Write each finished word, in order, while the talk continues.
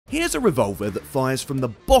Here's a revolver that fires from the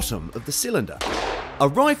bottom of the cylinder, a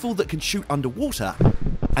rifle that can shoot underwater,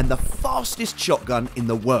 and the fastest shotgun in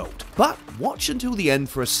the world. But watch until the end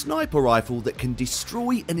for a sniper rifle that can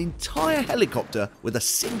destroy an entire helicopter with a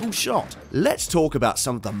single shot. Let's talk about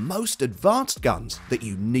some of the most advanced guns that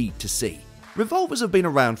you need to see. Revolvers have been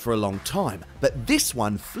around for a long time, but this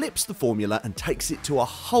one flips the formula and takes it to a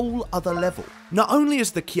whole other level. Not only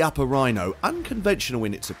is the Chiappa Rhino unconventional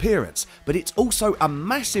in its appearance, but it's also a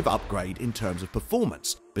massive upgrade in terms of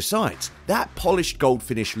performance. Besides, that polished gold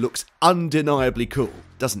finish looks undeniably cool,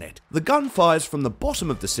 doesn't it? The gun fires from the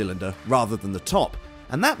bottom of the cylinder rather than the top,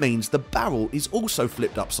 and that means the barrel is also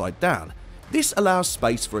flipped upside down. This allows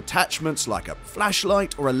space for attachments like a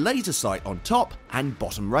flashlight or a laser sight on top and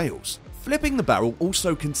bottom rails. Flipping the barrel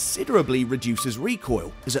also considerably reduces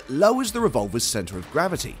recoil, as it lowers the revolver's centre of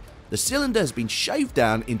gravity. The cylinder has been shaved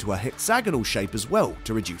down into a hexagonal shape as well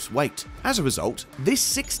to reduce weight. As a result,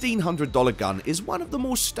 this $1,600 gun is one of the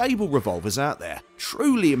more stable revolvers out there.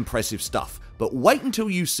 Truly impressive stuff, but wait until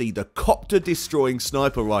you see the copter-destroying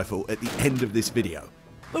sniper rifle at the end of this video.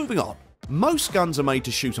 Moving on. Most guns are made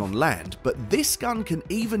to shoot on land, but this gun can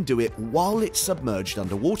even do it while it's submerged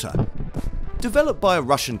underwater. Developed by a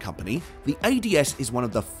Russian company, the ADS is one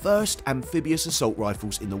of the first amphibious assault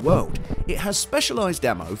rifles in the world. It has specialised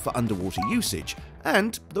ammo for underwater usage,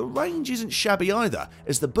 and the range isn't shabby either,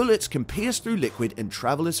 as the bullets can pierce through liquid and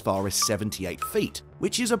travel as far as 78 feet,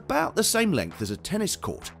 which is about the same length as a tennis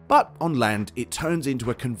court. But on land, it turns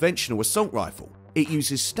into a conventional assault rifle. It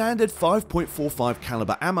uses standard 5.45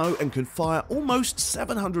 caliber ammo and can fire almost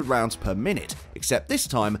 700 rounds per minute, except this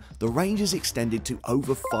time the range is extended to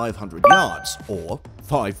over 500 yards, or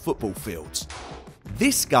 5 football fields.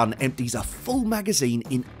 This gun empties a full magazine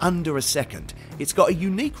in under a second. It's got a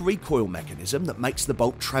unique recoil mechanism that makes the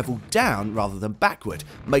bolt travel down rather than backward,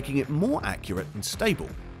 making it more accurate and stable.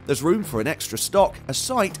 There's room for an extra stock, a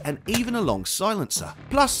sight, and even a long silencer.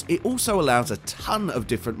 Plus, it also allows a ton of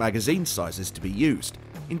different magazine sizes to be used.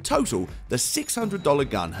 In total, the $600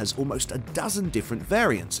 gun has almost a dozen different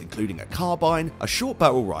variants, including a carbine, a short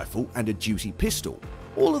barrel rifle, and a duty pistol.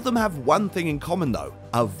 All of them have one thing in common though,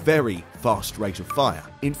 a very fast rate of fire.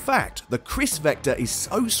 In fact, the Chris Vector is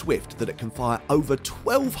so swift that it can fire over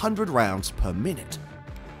 1,200 rounds per minute.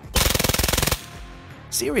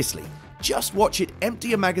 Seriously, just watch it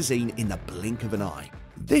empty a magazine in the blink of an eye.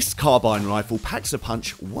 This carbine rifle packs a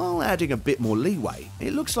punch while adding a bit more leeway.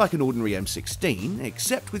 It looks like an ordinary M16,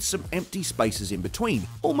 except with some empty spaces in between,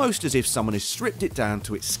 almost as if someone has stripped it down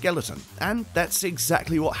to its skeleton. And that's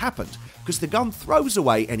exactly what happened, because the gun throws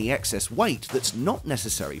away any excess weight that's not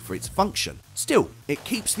necessary for its function. Still, it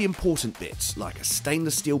keeps the important bits, like a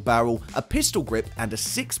stainless steel barrel, a pistol grip, and a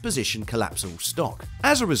 6-position collapsible stock.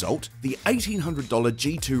 As a result, the $1,800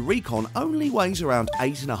 G2 Recon only weighs around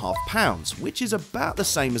 8.5 pounds, which is about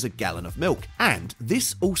the same as a gallon of milk. And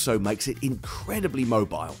this also makes it incredibly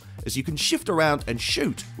mobile, as you can shift around and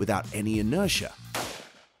shoot without any inertia.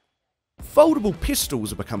 Foldable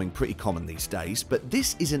pistols are becoming pretty common these days, but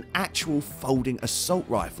this is an actual folding assault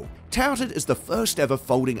rifle. Touted as the first ever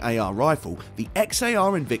folding AR rifle, the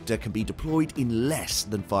XAR Invicta can be deployed in less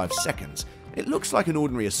than 5 seconds. It looks like an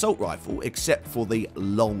ordinary assault rifle except for the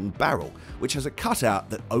long barrel, which has a cutout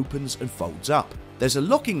that opens and folds up. There's a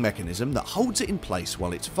locking mechanism that holds it in place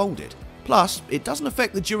while it's folded. Plus, it doesn't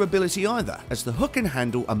affect the durability either, as the hook and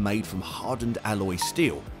handle are made from hardened alloy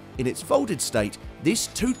steel. In its folded state, this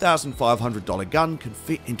 $2,500 gun can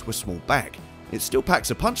fit into a small bag. It still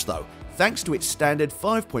packs a punch though, thanks to its standard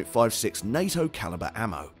 5.56 NATO caliber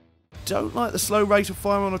ammo. Don't like the slow rate of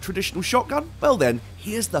fire on a traditional shotgun? Well then,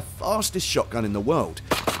 here's the fastest shotgun in the world.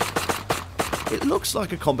 It looks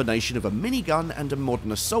like a combination of a minigun and a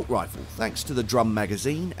modern assault rifle, thanks to the drum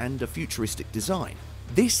magazine and a futuristic design.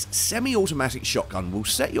 This semi-automatic shotgun will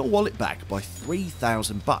set your wallet back by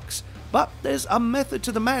 $3,000. But there's a method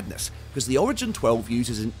to the madness, because the Origin 12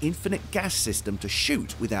 uses an infinite gas system to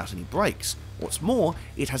shoot without any brakes. What's more,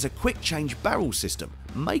 it has a quick change barrel system,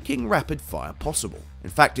 making rapid fire possible. In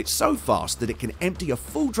fact, it's so fast that it can empty a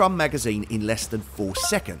full drum magazine in less than 4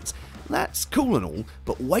 seconds. That's cool and all,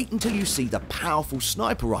 but wait until you see the powerful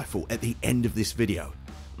sniper rifle at the end of this video.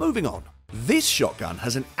 Moving on. This shotgun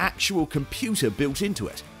has an actual computer built into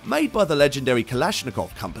it. Made by the legendary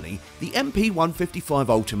Kalashnikov company, the MP155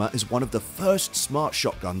 Ultima is one of the first smart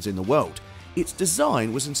shotguns in the world. Its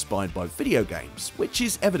design was inspired by video games, which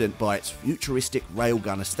is evident by its futuristic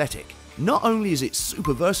railgun aesthetic. Not only is it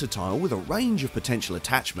super versatile with a range of potential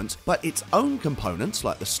attachments, but its own components,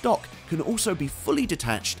 like the stock, can also be fully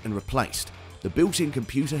detached and replaced. The built-in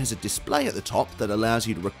computer has a display at the top that allows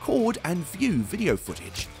you to record and view video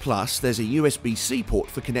footage. Plus, there's a USB-C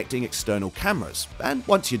port for connecting external cameras, and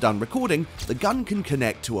once you're done recording, the gun can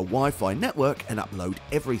connect to a Wi-Fi network and upload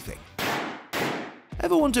everything.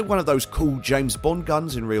 Ever wanted one of those cool James Bond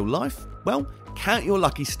guns in real life? Well, count your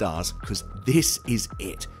lucky stars, because this is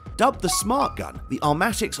it. Dubbed the Smart Gun, the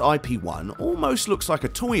Armatix IP1 almost looks like a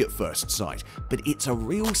toy at first sight, but it's a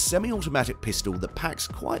real semi-automatic pistol that packs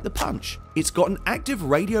quite the punch. It's got an active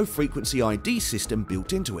radio frequency ID system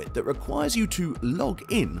built into it that requires you to log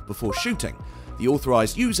in before shooting. The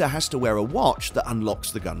authorized user has to wear a watch that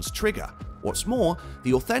unlocks the gun's trigger. What's more,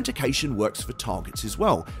 the authentication works for targets as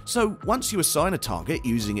well, so once you assign a target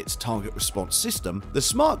using its target response system, the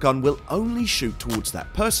smart gun will only shoot towards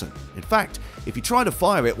that person. In fact, if you try to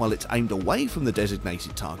fire it while it's aimed away from the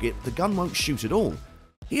designated target, the gun won't shoot at all.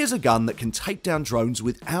 Here's a gun that can take down drones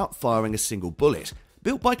without firing a single bullet.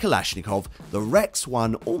 Built by Kalashnikov, the Rex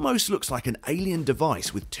 1 almost looks like an alien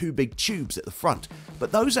device with two big tubes at the front,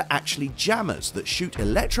 but those are actually jammers that shoot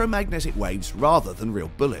electromagnetic waves rather than real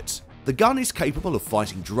bullets. The gun is capable of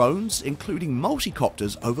fighting drones, including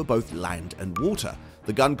multicopters over both land and water.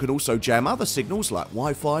 The gun can also jam other signals like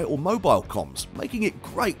Wi-Fi or mobile comms, making it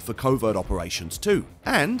great for covert operations too.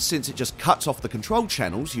 And since it just cuts off the control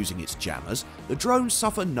channels using its jammers, the drones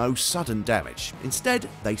suffer no sudden damage. Instead,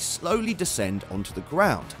 they slowly descend onto the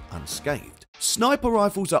ground, unscathed. Sniper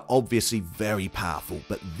rifles are obviously very powerful,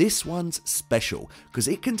 but this one's special because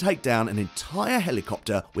it can take down an entire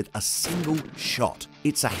helicopter with a single shot.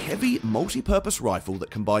 It's a heavy, multi-purpose rifle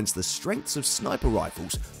that combines the strengths of sniper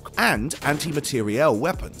rifles and anti-materiel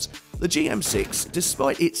weapons. The GM6,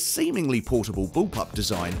 despite its seemingly portable bullpup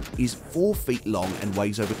design, is 4 feet long and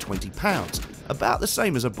weighs over 20 pounds, about the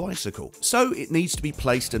same as a bicycle, so it needs to be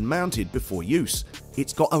placed and mounted before use.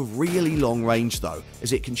 It's got a really long range though,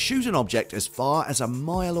 as it can shoot an object as far as a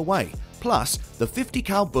mile away. Plus, the 50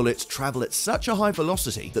 cal bullets travel at such a high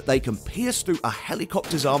velocity that they can pierce through a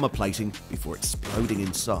helicopter's armor plating before exploding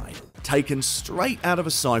inside. Taken straight out of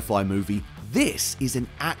a sci-fi movie, this is an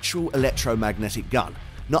actual electromagnetic gun.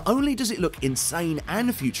 Not only does it look insane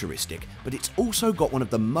and futuristic, but it's also got one of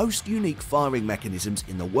the most unique firing mechanisms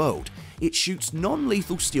in the world. It shoots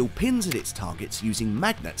non-lethal steel pins at its targets using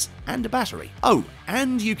magnets and a battery. Oh,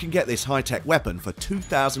 and you can get this high-tech weapon for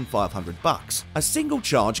 $2,500. A single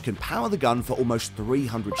charge can power the gun for almost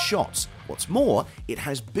 300 shots. What's more, it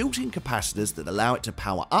has built-in capacitors that allow it to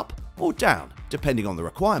power up or down, depending on the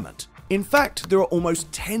requirement. In fact, there are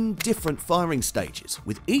almost 10 different firing stages,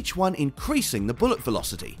 with each one increasing the bullet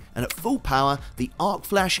velocity, and at full power, the Arc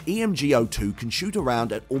Flash EMG-02 can shoot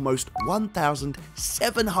around at almost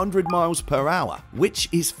 1,700 miles per hour, which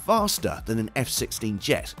is faster than an F-16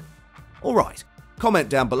 jet. Alright, comment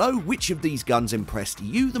down below which of these guns impressed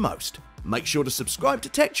you the most. Make sure to subscribe to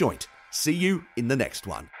TechJoint. See you in the next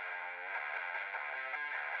one.